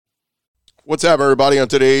What's up, everybody? On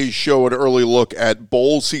today's show, an early look at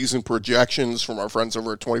bowl season projections from our friends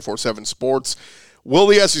over at 24/7 Sports. Will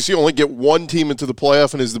the SEC only get one team into the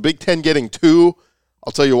playoff, and is the Big Ten getting two?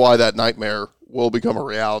 I'll tell you why that nightmare will become a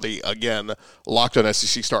reality again. Locked on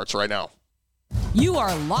SEC starts right now. You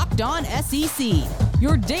are Locked On SEC,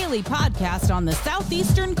 your daily podcast on the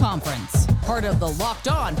Southeastern Conference. Part of the Locked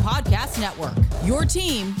On Podcast Network, your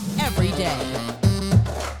team every day.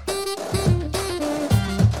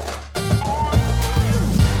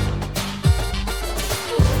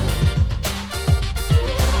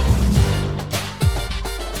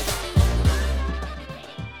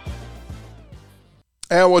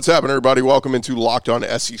 And what's happening, everybody? Welcome into Locked On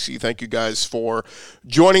SEC. Thank you guys for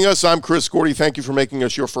joining us. I'm Chris Gordy. Thank you for making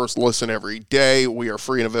us your first listen every day. We are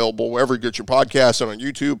free and available wherever you get your podcasts and on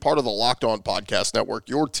YouTube, part of the Locked On Podcast Network,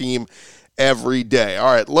 your team every day.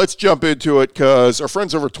 All right, let's jump into it because our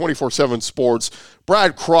friends over 24/7 Sports,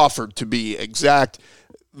 Brad Crawford to be exact,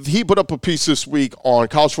 he put up a piece this week on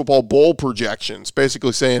college football bowl projections,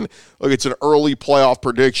 basically saying, look, it's an early playoff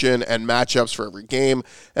prediction and matchups for every game.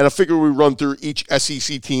 And I figure we run through each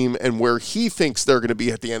SEC team and where he thinks they're going to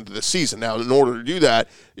be at the end of the season. Now, in order to do that,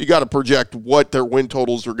 you got to project what their win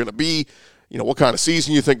totals are going to be, you know, what kind of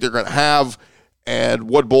season you think they're going to have, and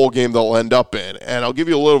what bowl game they'll end up in. And I'll give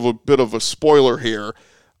you a bit of a spoiler here.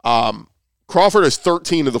 Crawford has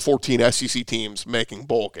 13 of the 14 SEC teams making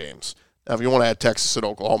bowl games. Now, if you want to add Texas and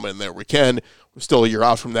Oklahoma in there, we can. We're still a year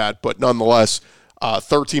out from that, but nonetheless,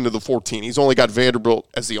 13 of the 14. He's only got Vanderbilt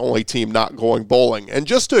as the only team not going bowling. And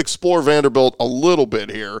just to explore Vanderbilt a little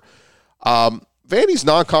bit here, Vandy's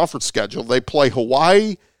non-conference schedule, they play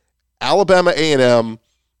Hawaii, Alabama A&M,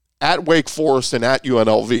 at Wake Forest, and at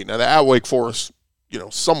UNLV. Now, at Wake Forest,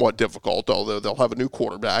 somewhat difficult, although they'll have a new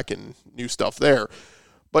quarterback and new stuff there.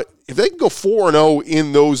 But if they can go 4-0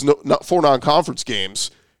 in those four non-conference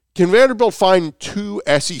games, can Vanderbilt find two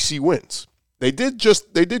SEC wins? They did just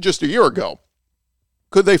a year ago.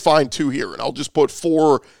 Could they find two here? And I'll just put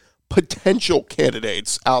four potential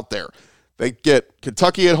candidates out there. They get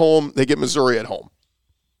Kentucky at home. They get Missouri at home.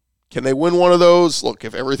 Can they win one of those? Look,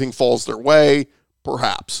 if everything falls their way,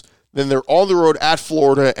 perhaps. Then they're on the road at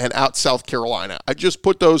Florida and at South Carolina. I just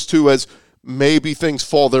put those two as maybe things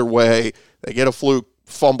fall their way. They get a fluke,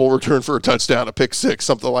 fumble, return for a touchdown, a pick six,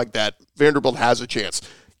 something like that. Vanderbilt has a chance.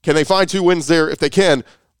 Can they find two wins there? If they can,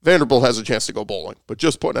 Vanderbilt has a chance to go bowling, but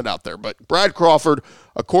just putting it out there. But Brad Crawford,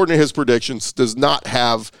 according to his predictions, does not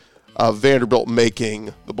have Vanderbilt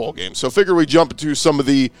making the bowl game. So figure we jump into some of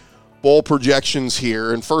the bowl projections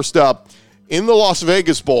here. And first up, in the Las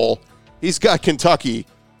Vegas Bowl, he's got Kentucky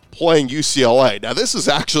playing UCLA. Now, this is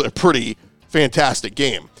actually a pretty fantastic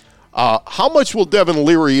game. How much will Devin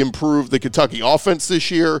Leary improve the Kentucky offense this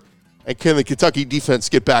year? And can the Kentucky defense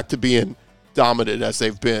get back to being dominant as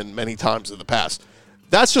they've been many times in the past?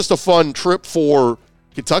 That's just a fun trip for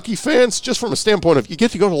Kentucky fans, just from a standpoint of you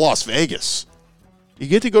get to go to Las Vegas. You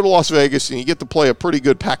get to go to Las Vegas and you get to play a pretty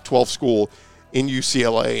good Pac-12 school in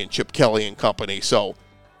UCLA and Chip Kelly and company. So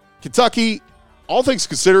Kentucky, all things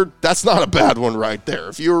considered, that's not a bad one right there.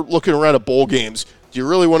 If you're looking around at bowl games, do you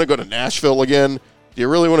really want to go to Nashville again? Do you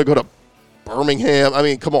really want to go to Birmingham? I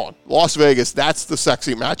mean, come on. Las Vegas, that's the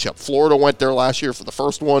sexy matchup. Florida went there last year for the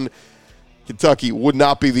first one. Kentucky would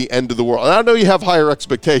not be the end of the world. And I know you have higher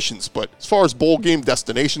expectations, but as far as bowl game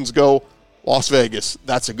destinations go, Las Vegas,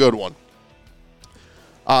 that's a good one.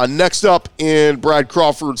 Next up in Brad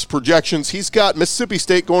Crawford's projections, he's got Mississippi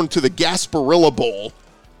State going to the Gasparilla Bowl,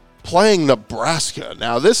 playing Nebraska.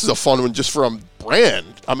 Now, this is a fun one just from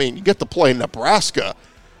brand. I mean, you get to play Nebraska.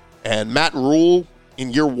 And Matt Rule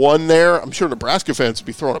in year one there, I'm sure Nebraska fans would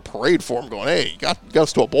be throwing a parade for him going, hey, you got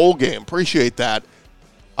us to a bowl game. Appreciate that.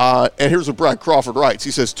 And here's what Brad Crawford writes. He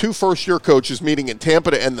says, 2 first-year coaches meeting in Tampa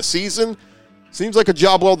to end the season. Seems like a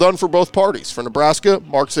job well done for both parties. For Nebraska,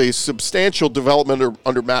 marks a substantial development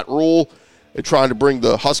under Matt Rule. They're trying to bring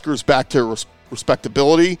the Huskers back to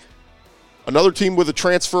respectability. Another team with a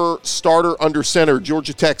transfer starter under center,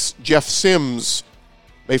 Georgia Tech's Jeff Sims,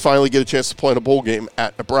 may finally get a chance to play in a bowl game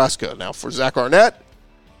at Nebraska. Now, for Zach Arnett,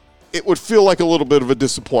 it would feel like a little bit of a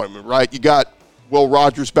disappointment, right? You got Will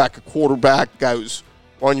Rogers back at quarterback, guy who's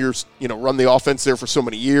run the offense there for so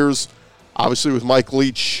many years. Obviously, with Mike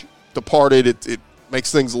Leach departed, it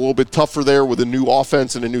makes things a little bit tougher there with a new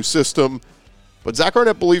offense and a new system. But Zach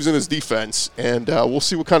Arnett believes in his defense, and we'll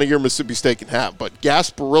see what kind of year Mississippi State can have. But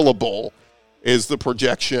Gasparilla Bowl is the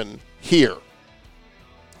projection here.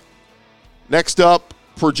 Next up,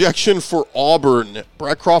 projection for Auburn.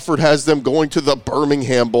 Brad Crawford has them going to the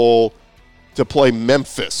Birmingham Bowl to play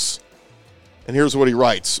Memphis. And here's what he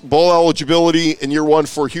writes. Bowl eligibility in year one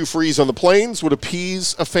for Hugh Freeze on the Plains would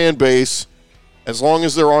appease a fan base as long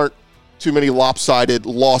as there aren't too many lopsided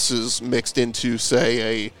losses mixed into,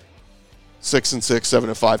 say, a 6-6,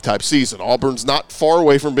 7-5 type season. Auburn's not far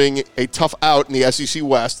away from being a tough out in the SEC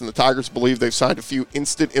West, and the Tigers believe they've signed a few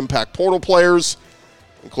instant impact portal players,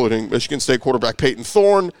 including Michigan State quarterback Peyton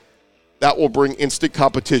Thorne. That will bring instant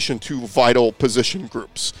competition to vital position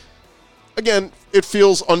groups. Again, it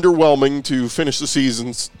feels underwhelming to finish the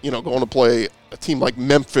season, going to play a team like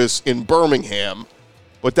Memphis in Birmingham,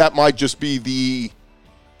 but that might just be the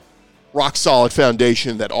rock-solid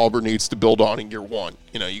foundation that Auburn needs to build on in year one.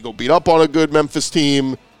 You go beat up on a good Memphis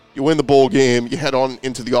team, you win the bowl game, you head on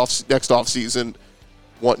into the next offseason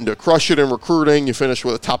wanting to crush it in recruiting, you finish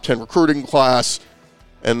with a top 10 recruiting class,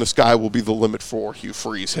 and the sky will be the limit for Hugh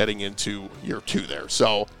Freeze heading into year two there.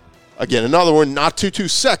 So, again, another one, not too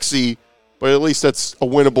sexy, but at least that's a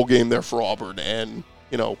winnable game there for Auburn. And,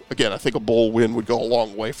 again, I think a bowl win would go a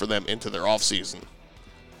long way for them into their offseason.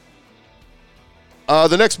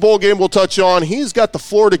 The next bowl game we'll touch on, he's got the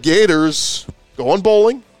Florida Gators going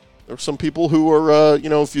bowling. There are some people who are,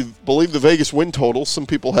 if you believe the Vegas win total, some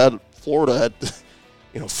people had Florida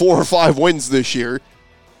at, 4 or 5 wins this year.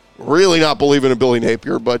 Really not believing in Billy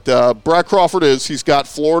Napier, but Brad Crawford is. He's got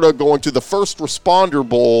Florida going to the First Responder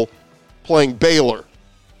Bowl playing Baylor.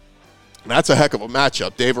 And that's a heck of a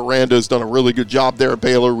matchup. Dave Aranda has done a really good job there at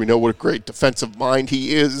Baylor. We know what a great defensive mind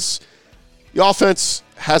he is. The offense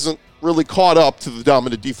hasn't really caught up to the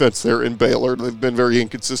dominant defense there in Baylor. They've been very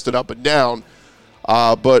inconsistent up and down.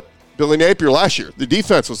 But Billy Napier last year, the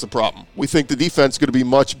defense was the problem. We think the defense is going to be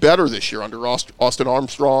much better this year under Austin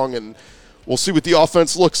Armstrong, and we'll see what the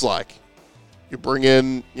offense looks like. You bring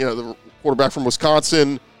in, the quarterback from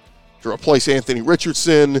Wisconsin to replace Anthony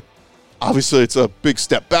Richardson. Obviously, it's a big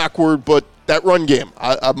step backward, but that run game,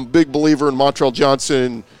 I'm a big believer in Montrell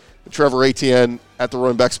Johnson and Trevor Etienne at the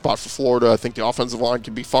running back spot for Florida. I think the offensive line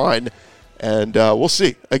can be fine, and we'll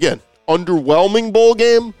see. Again, underwhelming bowl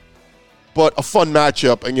game, but a fun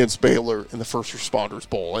matchup against Baylor in the First Responders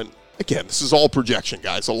Bowl. And again, this is all projection,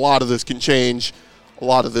 guys. A lot of this can change. A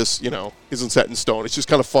lot of this, isn't set in stone. It's just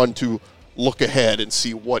kind of fun to look ahead and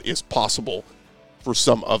see what is possible for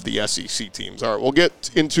some of the SEC teams. All right, we'll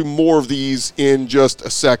get into more of these in just a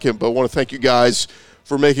second, but I want to thank you guys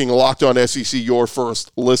for making Locked On SEC your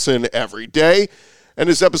first listen every day. And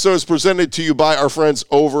this episode is presented to you by our friends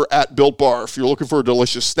over at Built Bar. If you're looking for a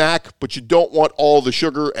delicious snack, but you don't want all the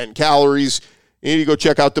sugar and calories, you need to go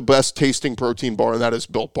check out the best tasting protein bar, and that is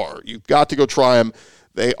Built Bar. You've got to go try them.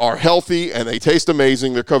 They are healthy, and they taste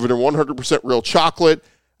amazing. They're covered in 100% real chocolate.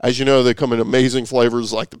 As you know, they come in amazing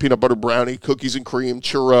flavors like the peanut butter brownie, cookies and cream,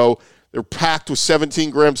 churro. They're packed with 17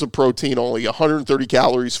 grams of protein, only 130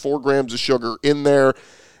 calories, 4 grams of sugar in there.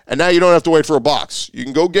 And now you don't have to wait for a box. You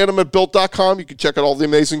can go get them at Built.com. You can check out all the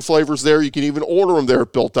amazing flavors there. You can even order them there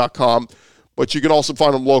at Built.com. But you can also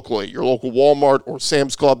find them locally. Your local Walmart or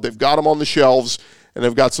Sam's Club, they've got them on the shelves, and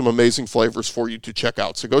they've got some amazing flavors for you to check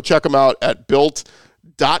out. So go check them out at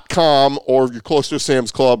Built.com, or if you're close to a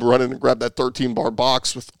Sam's Club, run in and grab that 13-bar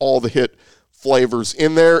box with all the hit flavors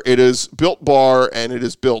in there. It is Built Bar, and it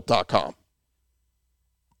is Built.com.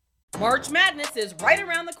 March Madness is right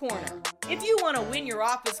around the corner. If you want to win your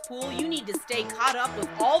office pool, you need to stay caught up with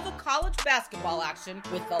all the college basketball action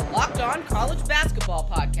with the Locked On College Basketball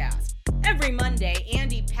Podcast. Every Monday,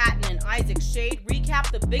 Andy Patton and Isaac Shade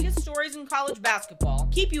recap the biggest stories in college basketball,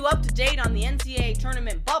 keep you up to date on the NCAA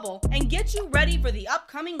tournament bubble, and get you ready for the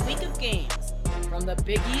upcoming week of games. From the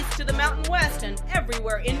Big East to the Mountain West and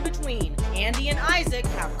everywhere in between, Andy and Isaac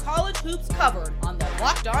have college hoops covered on the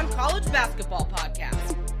Locked On College Basketball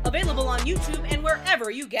Podcast. Available on YouTube and wherever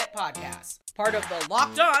you get podcasts. Part of the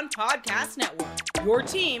Locked On Podcast Network. Your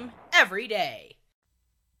team every day.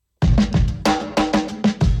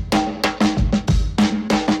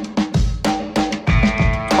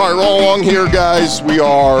 All right, roll along here, guys. We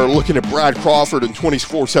are looking at Brad Crawford and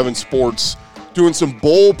 24/7 Sports doing some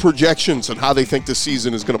bowl projections on how they think this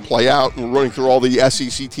season is going to play out. And we're running through all the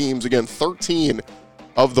SEC teams. Again, 13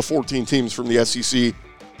 of the 14 teams from the SEC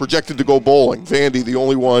projected to go bowling. Vandy, the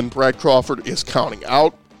only one Brad Crawford is counting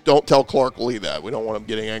out. Don't tell Clark Lee that. We don't want him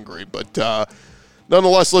getting angry. But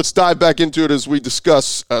nonetheless, let's dive back into it as we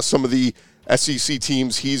discuss some of the SEC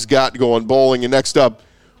teams he's got going bowling. And next up,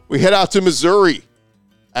 we head out to Missouri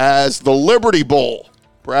as the Liberty Bowl.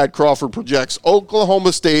 Brad Crawford projects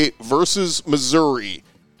Oklahoma State versus Missouri.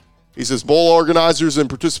 He says bowl organizers and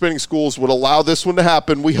participating schools would allow this one to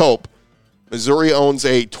happen, we hope. Missouri owns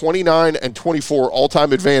a 29-24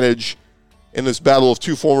 all-time advantage in this battle of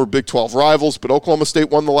two former Big 12 rivals, but Oklahoma State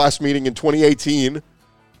won the last meeting in 2018,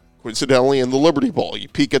 coincidentally in the Liberty Bowl. You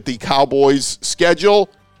peek at the Cowboys' schedule,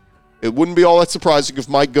 It wouldn't be all that surprising if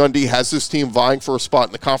Mike Gundy has this team vying for a spot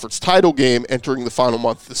in the conference title game entering the final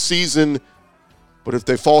month of the season. But if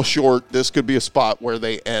they fall short, this could be a spot where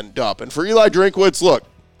they end up. And for Eli Drinkwitz, look,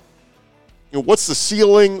 what's the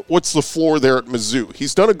ceiling? What's the floor there at Mizzou?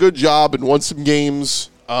 He's done a good job and won some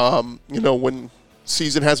games. When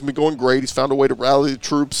season hasn't been going great, he's found a way to rally the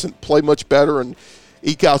troops and play much better and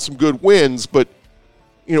eke out some good wins. But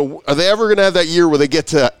are they ever going to have that year where they get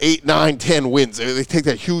to 8, 9, 10 wins? They take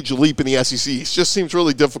that huge leap in the SEC. It just seems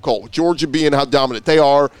really difficult. With Georgia being how dominant they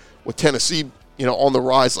are, with Tennessee, on the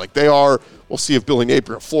rise like they are. We'll see if Billy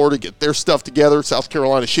Napier and Florida get their stuff together. South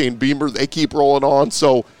Carolina, Shane Beamer, they keep rolling on.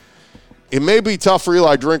 So it may be tough for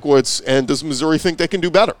Eli Drinkwitz, and does Missouri think they can do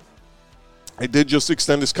better? They did just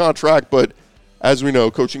extend his contract, but as we know,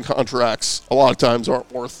 coaching contracts a lot of times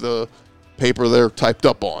aren't worth the paper they're typed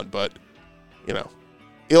up on. But,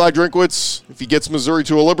 Eli Drinkwitz, if he gets Missouri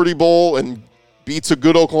to a Liberty Bowl and beats a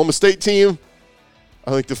good Oklahoma State team, I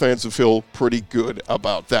think the fans will feel pretty good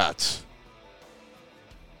about that.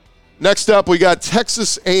 Next up, we got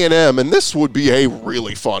Texas A&M, and this would be a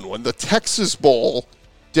really fun one. The Texas Bowl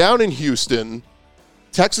down in Houston,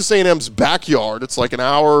 Texas A&M's backyard. It's like an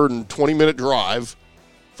hour and 20-minute drive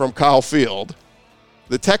from Kyle Field.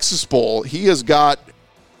 The Texas Bowl, he has got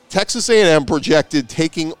Texas A&M projected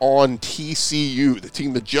taking on TCU, the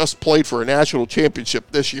team that just played for a national championship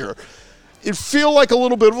this year. It'd feel like a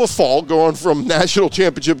little bit of a fall going from national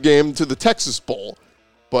championship game to the Texas Bowl.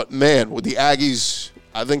 But, man, with the Aggies,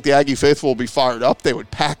 I think the Aggie faithful will be fired up. They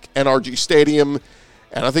would pack NRG Stadium,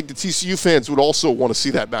 and I think the TCU fans would also want to see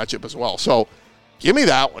that matchup as well. So give me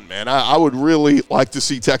that one, man. I would really like to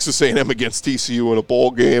see Texas A&M against TCU in a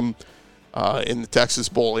bowl game in the Texas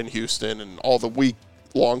Bowl in Houston, and all the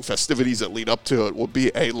week-long festivities that lead up to it will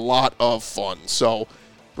be a lot of fun. So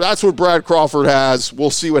that's what Brad Crawford has. We'll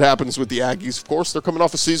see what happens with the Aggies. Of course, they're coming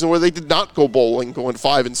off a season where they did not go bowling, going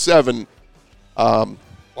 5-7.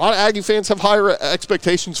 A lot of Aggie fans have higher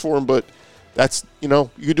expectations for him, but that's, you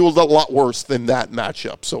could do a lot worse than that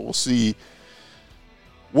matchup. So we'll see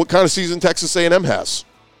what kind of season Texas A&M has.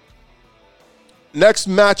 Next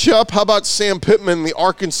matchup, how about Sam Pittman, the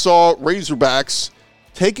Arkansas Razorbacks,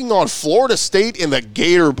 taking on Florida State in the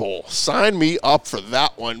Gator Bowl? Sign me up for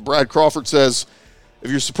that one. Brad Crawford says, if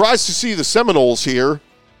you're surprised to see the Seminoles here,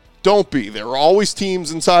 don't be. There are always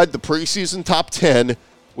teams inside the preseason top 10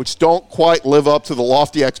 which don't quite live up to the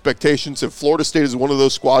lofty expectations, and Florida State is one of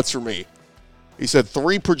those squads for me. He said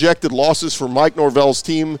 3 projected losses for Mike Norvell's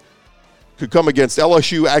team could come against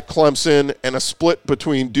LSU at Clemson and a split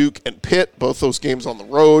between Duke and Pitt, both those games on the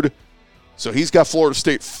road. So he's got Florida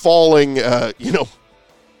State falling,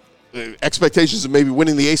 expectations of maybe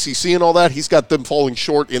winning the ACC and all that. He's got them falling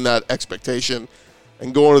short in that expectation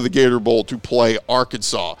and going to the Gator Bowl to play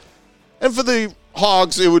Arkansas. And for the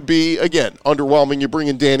Hogs, it would be, again, underwhelming. You bring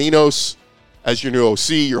in Dan Enos as your new OC.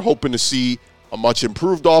 You're hoping to see a much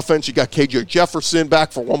improved offense. You got KJ Jefferson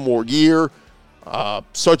back for one more year.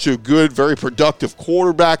 Such a good, very productive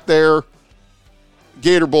quarterback there.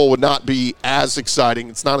 Gator Bowl would not be as exciting.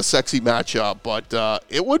 It's not a sexy matchup, but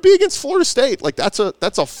it would be against Florida State. Like, that's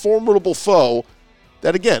a formidable foe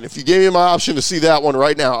that, again, if you gave me my option to see that one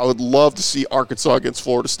right now, I would love to see Arkansas against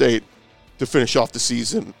Florida State to finish off the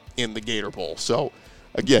season in the Gator Bowl. So,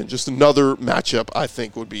 again, just another matchup I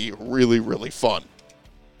think would be really, really fun.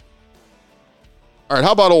 All right,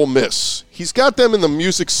 how about Ole Miss? He's got them in the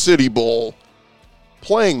Music City Bowl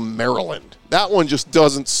playing Maryland. That one just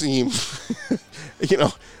doesn't seem,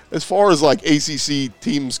 as far as like ACC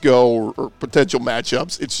teams go or potential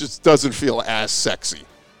matchups, it just doesn't feel as sexy.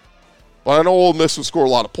 But I know Ole Miss will score a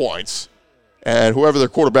lot of points, and whoever their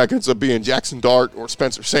quarterback ends up being, Jackson Dart or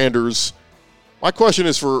Spencer Sanders. My question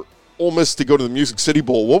is for Ole Miss to go to the Music City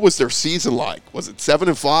Bowl. What was their season like? Was it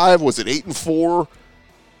 7-5? Was it 8-4?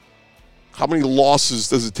 How many losses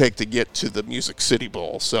does it take to get to the Music City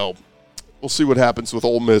Bowl? So we'll see what happens with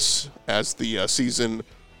Ole Miss as the season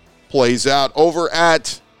plays out. Over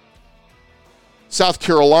at South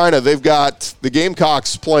Carolina, they've got the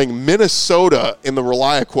Gamecocks playing Minnesota in the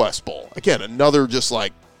ReliaQuest Bowl. Again, another just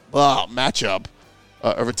like matchup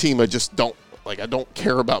of a team I don't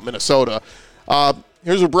care about Minnesota.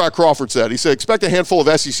 Here's what Brad Crawford said. He said, expect a handful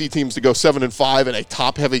of SEC teams to go 7-5 in a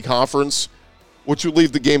top-heavy conference, which would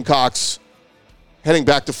leave the Gamecocks heading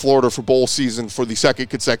back to Florida for bowl season for the second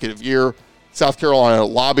consecutive year. South Carolina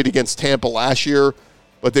lobbied against Tampa last year,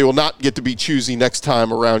 but they will not get to be choosy next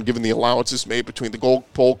time around given the allowances made between the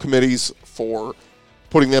bowl committees for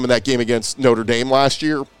putting them in that game against Notre Dame last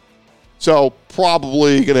year. So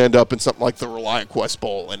probably going to end up in something like the ReliaQuest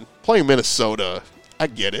Bowl. And playing Minnesota, I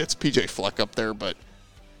get it. It's PJ Fleck up there, but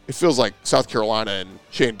it feels like South Carolina and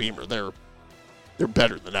Shane Beamer, they're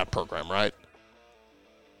better than that program, right?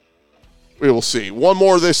 We will see. One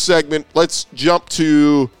more of this segment. Let's jump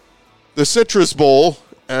to the Citrus Bowl.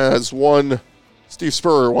 As one Steve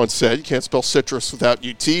Spurrier once said, you can't spell citrus without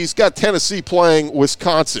UT. He's got Tennessee playing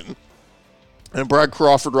Wisconsin. And Brad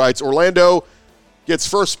Crawford writes, Orlando gets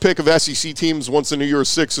first pick of SEC teams once the New Year's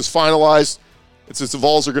Six is finalized. It says the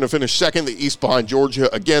Vols are going to finish second, the East behind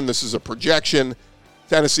Georgia. Again, this is a projection.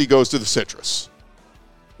 Tennessee goes to the Citrus.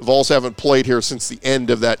 The Vols haven't played here since the end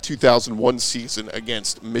of that 2001 season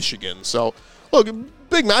against Michigan. So, look,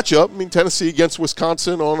 big matchup. I mean, Tennessee against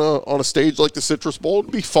Wisconsin on a stage like the Citrus Bowl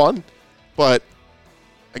would be fun. But,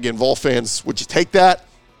 again, Vol fans, would you take that?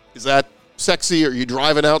 Is that sexy? Are you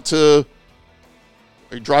driving out there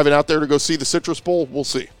to go see the Citrus Bowl? We'll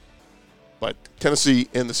see. But Tennessee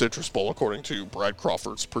in the Citrus Bowl, according to Brad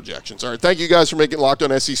Crawford's projections. All right, thank you guys for making Locked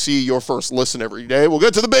On SEC your first listen every day. We'll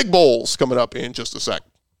get to the big bowls coming up in just a sec.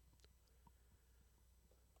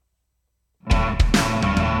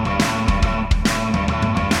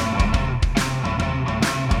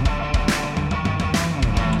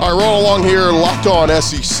 All right, rolling along here, Locked On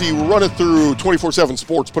SEC. We're running through 24/7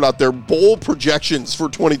 Sports, put out their bowl projections for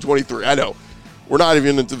 2023. I know, we're not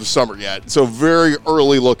even into the summer yet, so very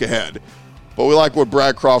early look ahead. But we like what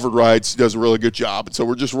Brad Crawford writes. He does a really good job. And so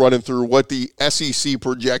we're just running through what the SEC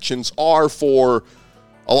projections are for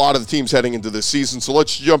a lot of the teams heading into this season. So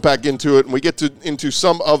let's jump back into it, and we get into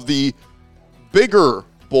some of the bigger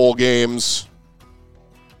bowl games.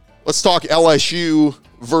 Let's talk LSU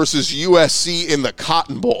versus USC in the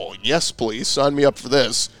Cotton Bowl. Yes, please. Sign me up for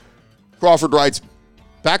this. Crawford writes,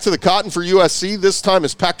 back to the Cotton for USC, this time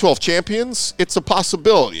as Pac-12 champions. It's a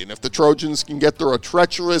possibility, and if the Trojans can get through a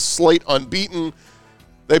treacherous slate unbeaten,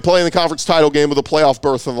 they play in the conference title game with a playoff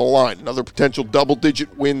berth on the line. Another potential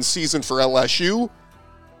double-digit win season for LSU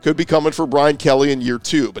could be coming for Brian Kelly in year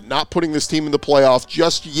 2, but not putting this team in the playoff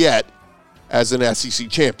just yet as an SEC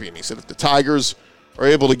champion. He said if the Tigers are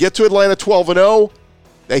able to get to Atlanta 12-0,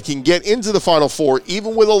 they can get into the Final Four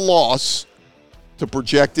even with a loss to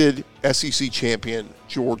projected SEC champion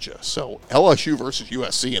Georgia. So LSU versus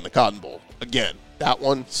USC in the Cotton Bowl. Again, that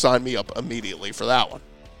one, sign me up immediately for that one.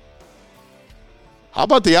 How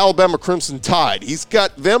about the Alabama Crimson Tide? He's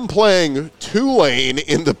got them playing Tulane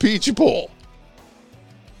in the Peach Bowl.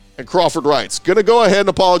 And Crawford writes, going to go ahead and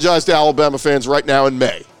apologize to Alabama fans right now in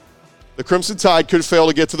May. The Crimson Tide could fail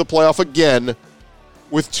to get to the playoff again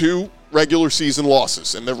with 2 regular season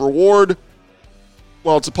losses. And the reward,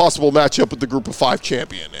 well, it's a possible matchup with the Group of 5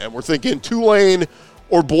 champion. And we're thinking Tulane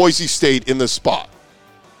or Boise State in this spot.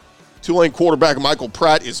 Tulane quarterback Michael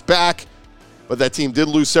Pratt is back, but that team did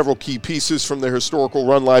lose several key pieces from their historical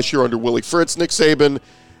run last year under Willie Fritz. Nick Saban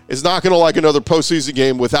is not going to like another postseason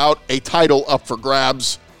game without a title up for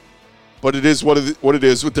grabs, but it is what it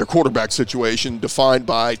is with their quarterback situation, defined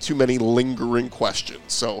by too many lingering questions.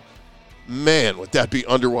 So, man, would that be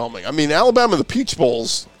underwhelming. I mean, Alabama, the Peach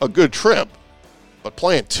Bowl's a good trip, but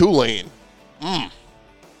playing Tulane,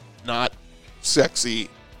 not sexy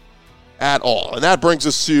at all. And that brings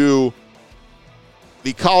us to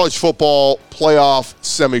the college football playoff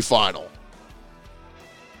semifinal.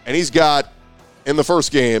 And he's got, in the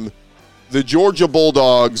first game, the Georgia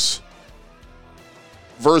Bulldogs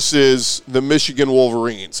versus the Michigan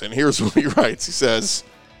Wolverines. And here's what he writes. He says,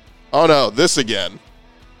 oh no, this again.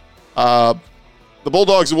 The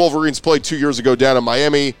Bulldogs and Wolverines played 2 years ago down in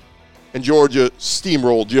Miami, and Georgia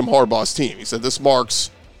steamrolled Jim Harbaugh's team. He said this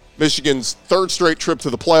marks Michigan's 3rd straight trip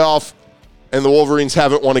to the playoff, and the Wolverines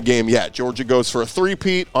haven't won a game yet. Georgia goes for a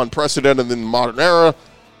three-peat, unprecedented in the modern era.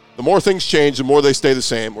 The more things change, the more they stay the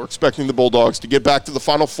same. We're expecting the Bulldogs to get back to the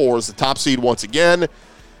Final Four as the top seed once again.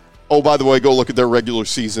 Oh, by the way, go look at their regular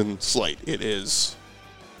season slate. It is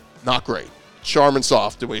not great. Charm and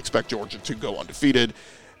soft, and we expect Georgia to go undefeated.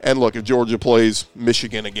 And look, if Georgia plays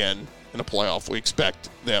Michigan again in a playoff, we expect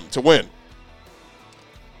them to win.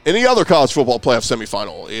 In the other college football playoff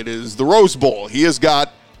semifinal, it is the Rose Bowl. He has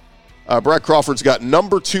got, Brad Crawford's got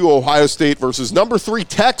number 2 Ohio State versus number 3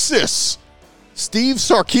 Texas. Steve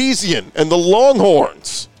Sarkisian and the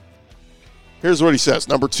Longhorns. Here's what he says.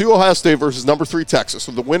 Number 2 Ohio State versus number 3 Texas.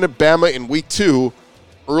 With the win at Bama in week 2,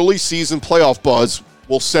 early season playoff buzz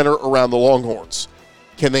will center around the Longhorns.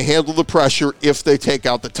 Can they handle the pressure if they take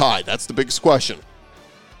out the Tide? That's the biggest question.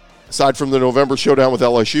 Aside from the November showdown with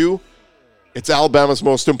LSU, it's Alabama's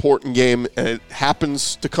most important game, and it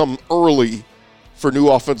happens to come early for new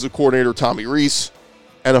offensive coordinator Tommy Rees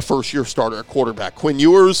and a first-year starter at quarterback. Quinn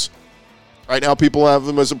Ewers, right now people have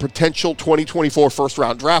them as a potential 2024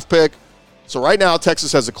 first-round draft pick. So right now,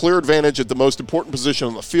 Texas has a clear advantage at the most important position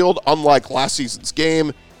on the field, unlike last season's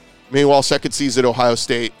game. Meanwhile, second-seeded Ohio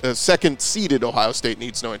State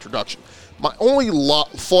needs no introduction. My only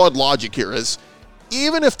flawed logic here is,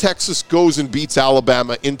 even if Texas goes and beats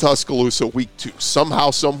Alabama in Tuscaloosa week 2, somehow,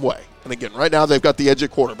 some way, and again, right now they've got the edge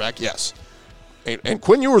at quarterback, yes. And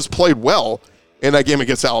Quinn Ewers played well in that game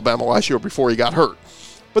against Alabama last year before he got hurt.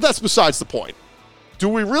 But that's besides the point. Do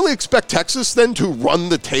we really expect Texas then to run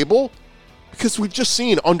the table? Because we've just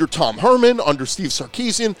seen under Tom Herman, under Steve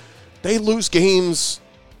Sarkisian, they lose games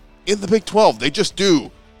in the Big 12. They just do.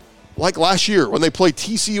 Like last year when they played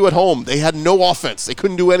TCU at home, they had no offense. They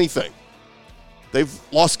couldn't do anything. They've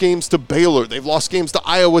lost games to Baylor. They've lost games to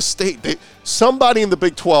Iowa State. Somebody in the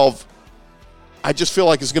Big 12, I just feel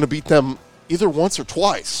like is going to beat them either once or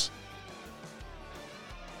twice.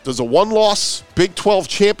 Does a one-loss Big 12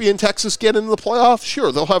 champion Texas get into the playoff?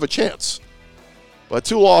 Sure, they'll have a chance. But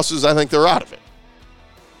 2 losses, I think they're out of it.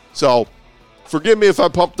 So, forgive me if I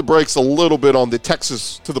pump the brakes a little bit on the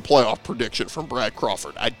Texas to the playoff prediction from Brad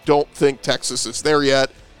Crawford. I don't think Texas is there yet,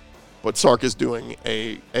 but Sark is doing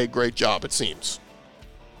a great job, it seems.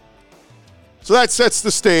 So that sets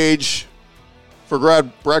the stage for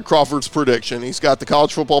Brad Crawford's prediction. He's got the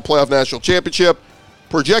College Football Playoff National Championship.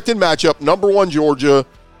 Projected matchup, number 1 Georgia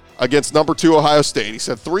against number 2 Ohio State. He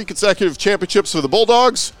said 3 consecutive championships for the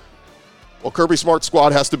Bulldogs. Well, Kirby Smart's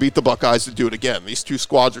squad has to beat the Buckeyes to do it again. These 2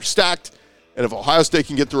 squads are stacked, and if Ohio State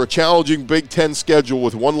can get through a challenging Big Ten schedule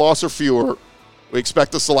with 1 loss or fewer, we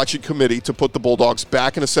expect the selection committee to put the Bulldogs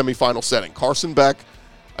back in a semifinal setting. Carson Beck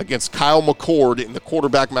against Kyle McCord in the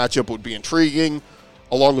quarterback matchup would be intriguing,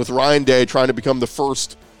 along with Ryan Day trying to become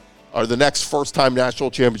the next first-time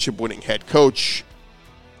national championship winning head coach.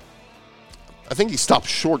 I think he stopped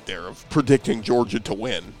short there of predicting Georgia to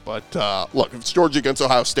win. But look, if it's Georgia against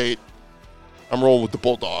Ohio State, I'm rolling with the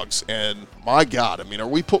Bulldogs. And my God, I mean, are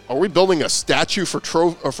we building a statue for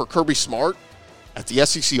Kirby Smart at the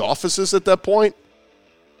SEC offices at that point?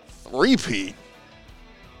 Repeat.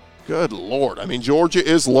 Good Lord. I mean, Georgia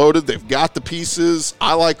is loaded. They've got the pieces.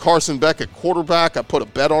 I like Carson Beck at quarterback. I put a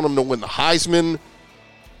bet on him to win the Heisman.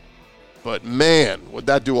 But, man, would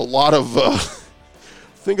that do a lot of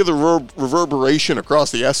think of the reverberation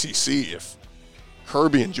across the SEC if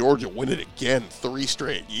Kirby and Georgia win it again 3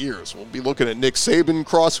 straight years. We'll be looking at Nick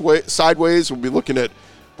Saban sideways. We'll be looking at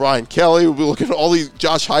Brian Kelly. We'll be looking at all these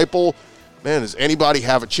Josh Heupel. Man, does anybody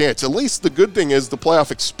have a chance? At least the good thing is the playoff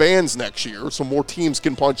expands next year, so more teams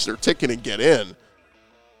can punch their ticket and get in.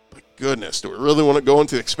 But goodness, do we really want to go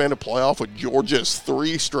into the expanded playoff with Georgia's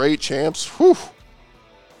 3 straight champs? Whew.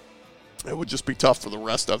 It would just be tough for the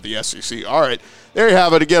rest of the SEC. All right, there you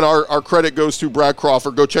have it. Again, our credit goes to Brad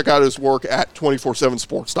Crawford. Go check out his work at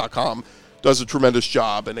 247sports.com. Does a tremendous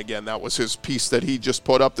job. And again, that was his piece that he just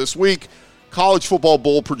put up this week. College football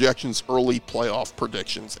bowl projections, early playoff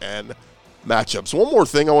predictions, and matchups. One more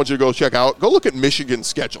thing I want you to go check out. Go look at Michigan's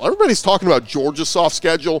schedule. Everybody's talking about Georgia's soft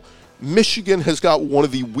schedule. Michigan has got one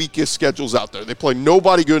of the weakest schedules out there. They play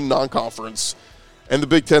nobody good in non-conference. And the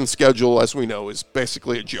Big Ten schedule, as we know, is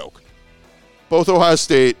basically a joke. Both Ohio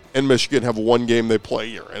State and Michigan have one game they play a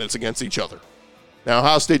year, and it's against each other. Now,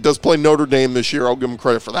 Ohio State does play Notre Dame this year. I'll give them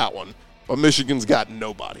credit for that one. But Michigan's got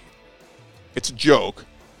nobody. It's a joke.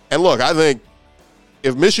 And look, I think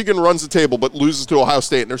if Michigan runs the table but loses to Ohio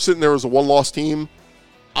State and they're sitting there as a one-loss team,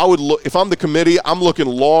 I would look. If I'm the committee, I'm looking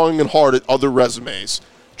long and hard at other resumes,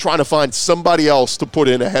 trying to find somebody else to put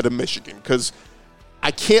in ahead of Michigan, because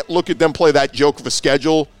I can't look at them play that joke of a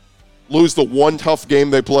schedule, lose the one tough game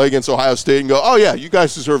they play against Ohio State, and go, oh, yeah, you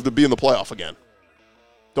guys deserve to be in the playoff again.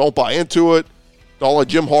 Don't buy into it. Don't let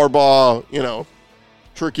Jim Harbaugh,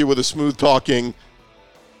 trick you with a smooth talking.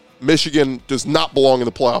 Michigan does not belong in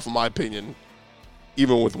the playoff, in my opinion,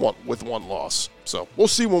 even with one loss. So we'll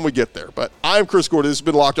see when we get there. But I'm Chris Gordy. This has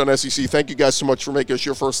been Locked On SEC. Thank you guys so much for making us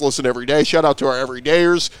your first listen every day. Shout out to our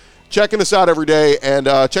everydayers checking us out every day. And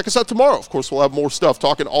check us out tomorrow. Of course, we'll have more stuff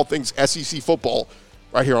talking all things SEC football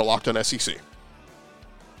right here on Locked On SEC.